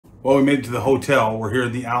Well, we made it to the hotel. We're here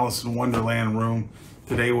in the Alice in Wonderland room.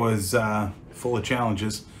 Today was full of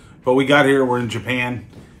challenges, but we got here. We're in Japan,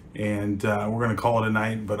 and we're going to call it a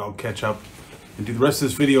night, but I'll catch up and do the rest of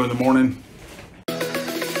this video in the morning.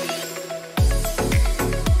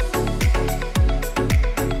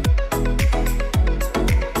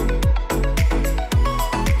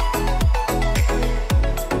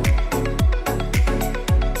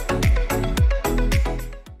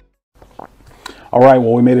 All right,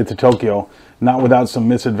 well, we made it to Tokyo, not without some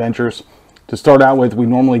misadventures. To start out with, we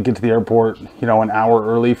normally get to the airport, an hour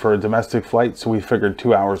early for a domestic flight, so we figured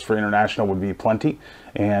 2 hours for international would be plenty,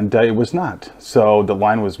 and it was not. So the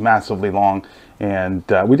line was massively long, and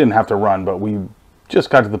we didn't have to run, but we just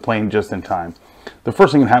got to the plane just in time. The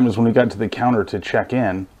first thing that happened is when we got to the counter to check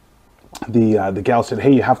in, the gal said,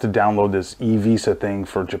 hey, you have to download this e-visa thing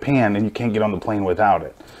for Japan, and you can't get on the plane without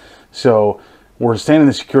it. So we're standing in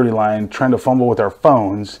the security line trying to fumble with our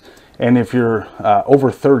phones, and if you're over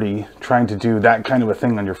 30, trying to do that kind of a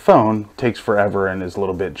thing on your phone takes forever and is a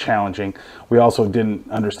little bit challenging. We also didn't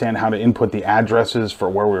understand how to input the addresses for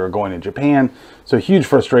where we were going in Japan, so huge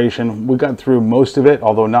frustration. We got through most of it,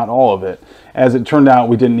 although not all of it. As it turned out,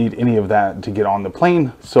 we didn't need any of that to get on the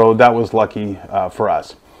plane, so that was lucky for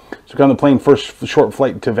us. So we got on the plane, first short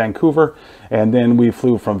flight to Vancouver, and then we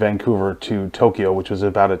flew from Vancouver to Tokyo, which was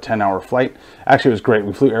about a 10-hour flight. Actually, it was great.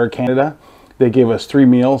 We flew Air Canada. They gave us 3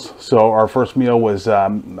 meals. So our first meal was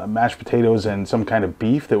mashed potatoes and some kind of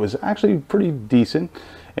beef that was actually pretty decent,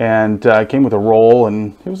 and came with a roll,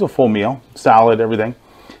 and it was a full meal, salad, everything.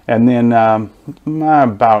 And then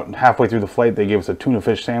about halfway through the flight, they gave us a tuna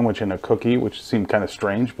fish sandwich and a cookie, which seemed kind of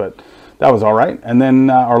strange, but that was all right. And then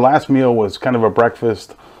our last meal was kind of a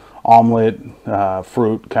breakfast omelet,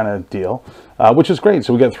 fruit kind of deal, which was great.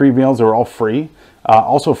 So we got 3 meals. They were all free.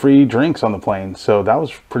 Also free drinks on the plane. So that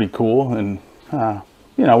was pretty cool. And,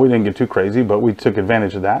 we didn't get too crazy, but we took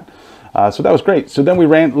advantage of that. So that was great. So then we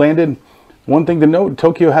landed. One thing to note,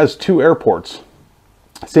 Tokyo has 2 airports.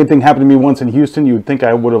 Same thing happened to me once in Houston. You would think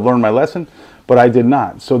I would have learned my lesson, but I did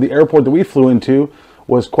not. So the airport that we flew into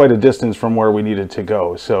was quite a distance from where we needed to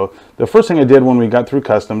go. So the first thing I did when we got through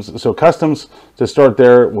customs, so customs to start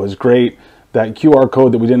there was great. That QR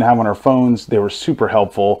code that we didn't have on our phones, they were super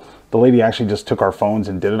helpful. The lady actually just took our phones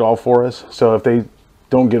and did it all for us. So if they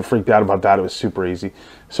don't get freaked out about that, it was super easy.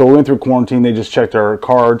 So we went through quarantine, they just checked our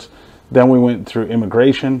cards. Then we went through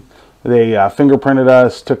immigration. They fingerprinted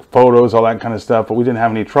us, took photos, all that kind of stuff, but we didn't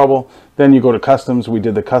have any trouble. Then you go to customs, we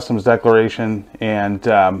did the customs declaration, and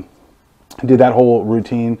did that whole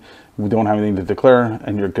routine. We don't have anything to declare,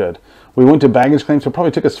 and you're good. We went to baggage claim, so it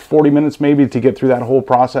probably took us 40 minutes maybe to get through that whole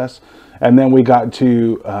process. And then we got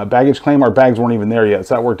to baggage claim. Our bags weren't even there yet,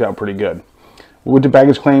 so that worked out pretty good. We went to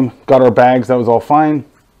baggage claim, got our bags, that was all fine.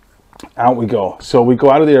 Out we go. So we go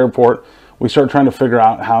out of the airport, we start trying to figure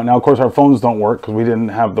out how, now of course our phones don't work because we didn't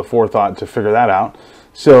have the forethought to figure that out.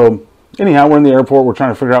 So anyhow, we're in the airport, we're trying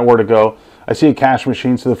to figure out where to go. I see a cash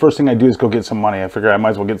machine, so the first thing I do is go get some money. I figure I might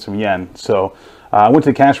as well get some yen. So I went to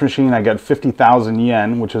the cash machine, I got 50,000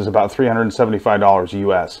 yen, which is about $375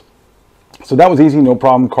 US. So that was easy, no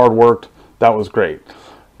problem, card worked, that was great.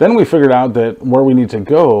 Then we figured out that where we need to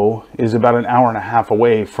go is about an hour and a half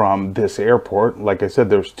away from this airport. Like I said,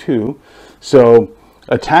 there's 2. So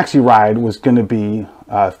a taxi ride was gonna be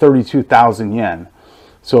 32,000 yen.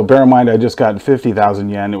 So bear in mind, I just got 50,000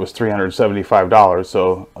 yen. It was $375.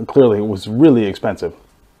 So clearly it was really expensive.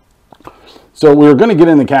 So we were going to get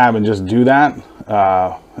in the cab and just do that.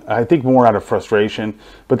 I think more out of frustration,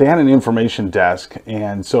 but they had an information desk.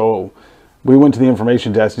 And so we went to the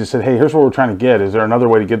information desk and just said, hey, here's what we're trying to get. Is there another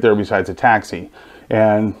way to get there besides a taxi?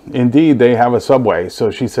 And indeed they have a subway.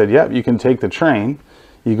 So she said, yep, you can take the train.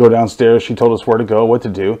 You go downstairs. She told us where to go, what to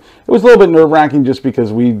do. It was a little bit nerve-wracking just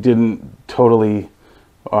because we didn't totally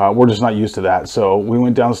we're just not used to that. So we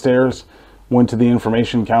went downstairs, went to the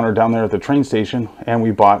information counter down there at the train station, and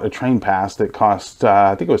we bought a train pass that cost,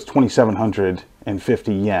 I think it was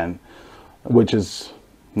 2,750 yen, which is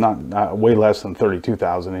not way less than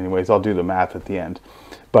 32,000 anyways. I'll do the math at the end.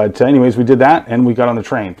 But anyways, we did that and we got on the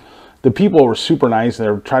train. The people were super nice. They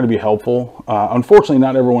were trying to be helpful. Unfortunately,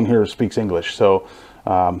 not everyone here speaks English. So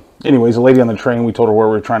anyways, a lady on the train, we told her where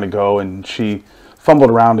we were trying to go, and she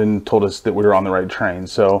fumbled around and told us that we were on the right train.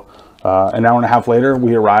 So an hour and a half later,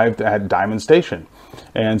 we arrived at Diamond Station.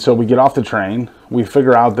 And so we get off the train. We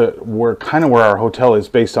figure out that we're kind of where our hotel is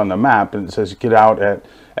based on the map, and it says get out at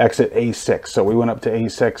exit A6. So we went up to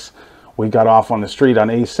A6. We got off on the street on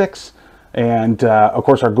A6. And of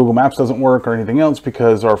course, our Google Maps doesn't work or anything else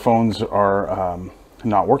because our phones are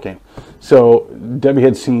not working. So Debbie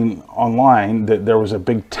had seen online that there was a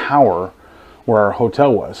big tower where our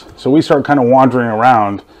hotel was. So we start kind of wandering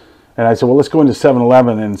around, and I said, well, let's go into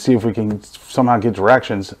 7-Eleven and see if we can somehow get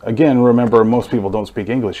directions. Again, remember, most people don't speak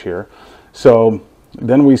English here. So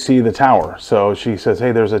then we see the tower. So she says,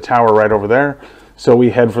 hey, there's a tower right over there. So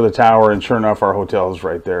we head for the tower, and sure enough, our hotel is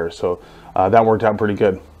right there. So that worked out pretty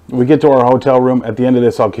good. We get to our hotel room. At the end of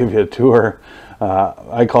this, I'll give you a tour.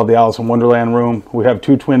 I call it the Alice in Wonderland room. We have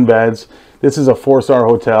 2 twin beds. This is a 4-star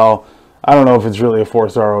hotel. I don't know if it's really a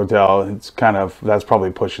 4-star hotel. It's kind of, that's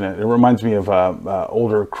probably pushing it. It reminds me of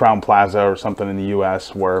older Crown Plaza or something in the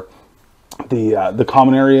U.S. where the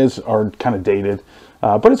common areas are kind of dated.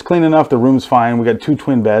 But it's clean enough. The room's fine. We got 2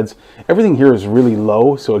 twin beds. Everything here is really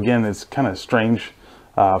low. So again, it's kind of strange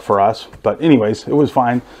for us. But anyways, it was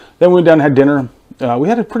fine. Then we went down and had dinner. We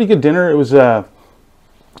had a pretty good dinner. It was,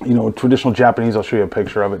 you know, traditional Japanese. I'll show you a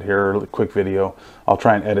picture of it here, a quick video. I'll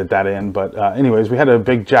try and edit that in. But anyways, we had a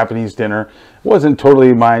big Japanese dinner. It wasn't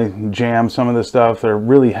totally my jam, some of the stuff. They're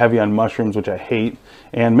really heavy on mushrooms, which I hate,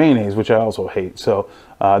 and mayonnaise, which I also hate. So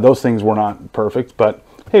those things were not perfect. But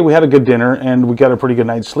hey, we had a good dinner, and we got a pretty good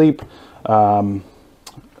night's sleep. And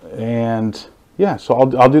yeah, so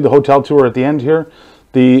I'll do the hotel tour at the end here.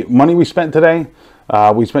 The money we spent today,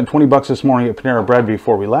 we spent 20 bucks this morning at Panera Bread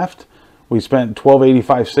before we left. We spent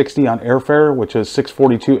 $12.85.60 on airfare, which is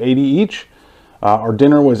 $642.80 each. Our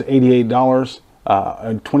dinner was $88,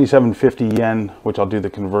 27.50 yen, which I'll do the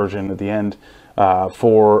conversion at the end,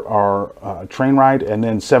 for our train ride, and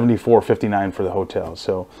then $74.59 for the hotel.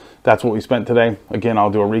 So that's what we spent today. Again, I'll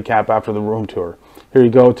do a recap after the room tour. Here you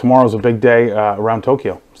go. Tomorrow's a big day around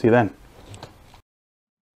Tokyo. See you then.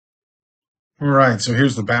 All right, so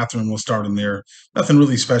here's the bathroom. We'll start in there. Nothing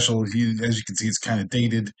really special. As you can see, it's kind of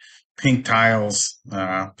dated, pink tiles.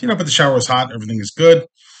 You know, but the shower is hot. Everything is good.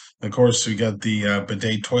 Of course, we got the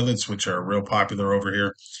bidet toilets, which are real popular over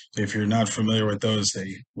here. If you're not familiar with those,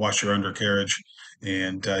 they wash your undercarriage.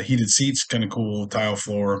 And heated seats, kind of cool, tile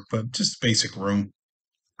floor, but just basic room.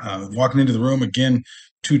 Walking into the room again,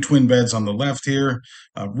 2 twin beds on the left here,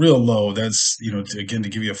 real low. That's, you know, again, to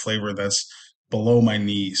give you a flavor, that's below my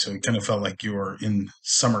knee. So it kind of felt like you were in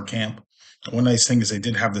summer camp. One nice thing is they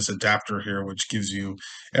did have this adapter here, which gives you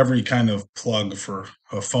every kind of plug for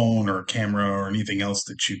a phone or a camera or anything else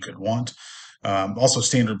that you could want. Also,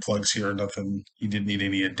 standard plugs here, nothing, you didn't need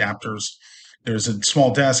any adapters. There's a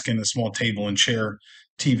small desk and a small table and chair,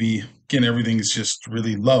 TV. Again, everything is just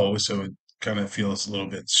really low, so it kind of feels a little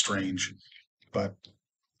bit strange. But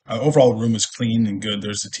overall, the room is clean and good.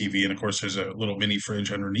 There's the TV, and of course, there's a little mini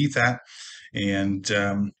fridge underneath that. And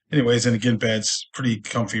anyways, and again, beds, pretty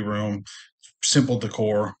comfy room, simple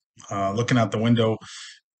decor. Looking out the window,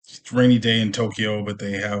 it's a rainy day in Tokyo, but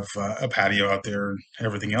they have a patio out there and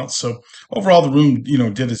everything else. So overall, the room, you know,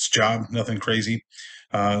 did its job. Nothing crazy.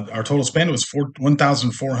 Our total spend was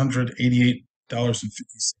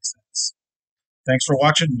 $1,488.56. Thanks for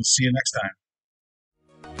watching. We'll see you next time.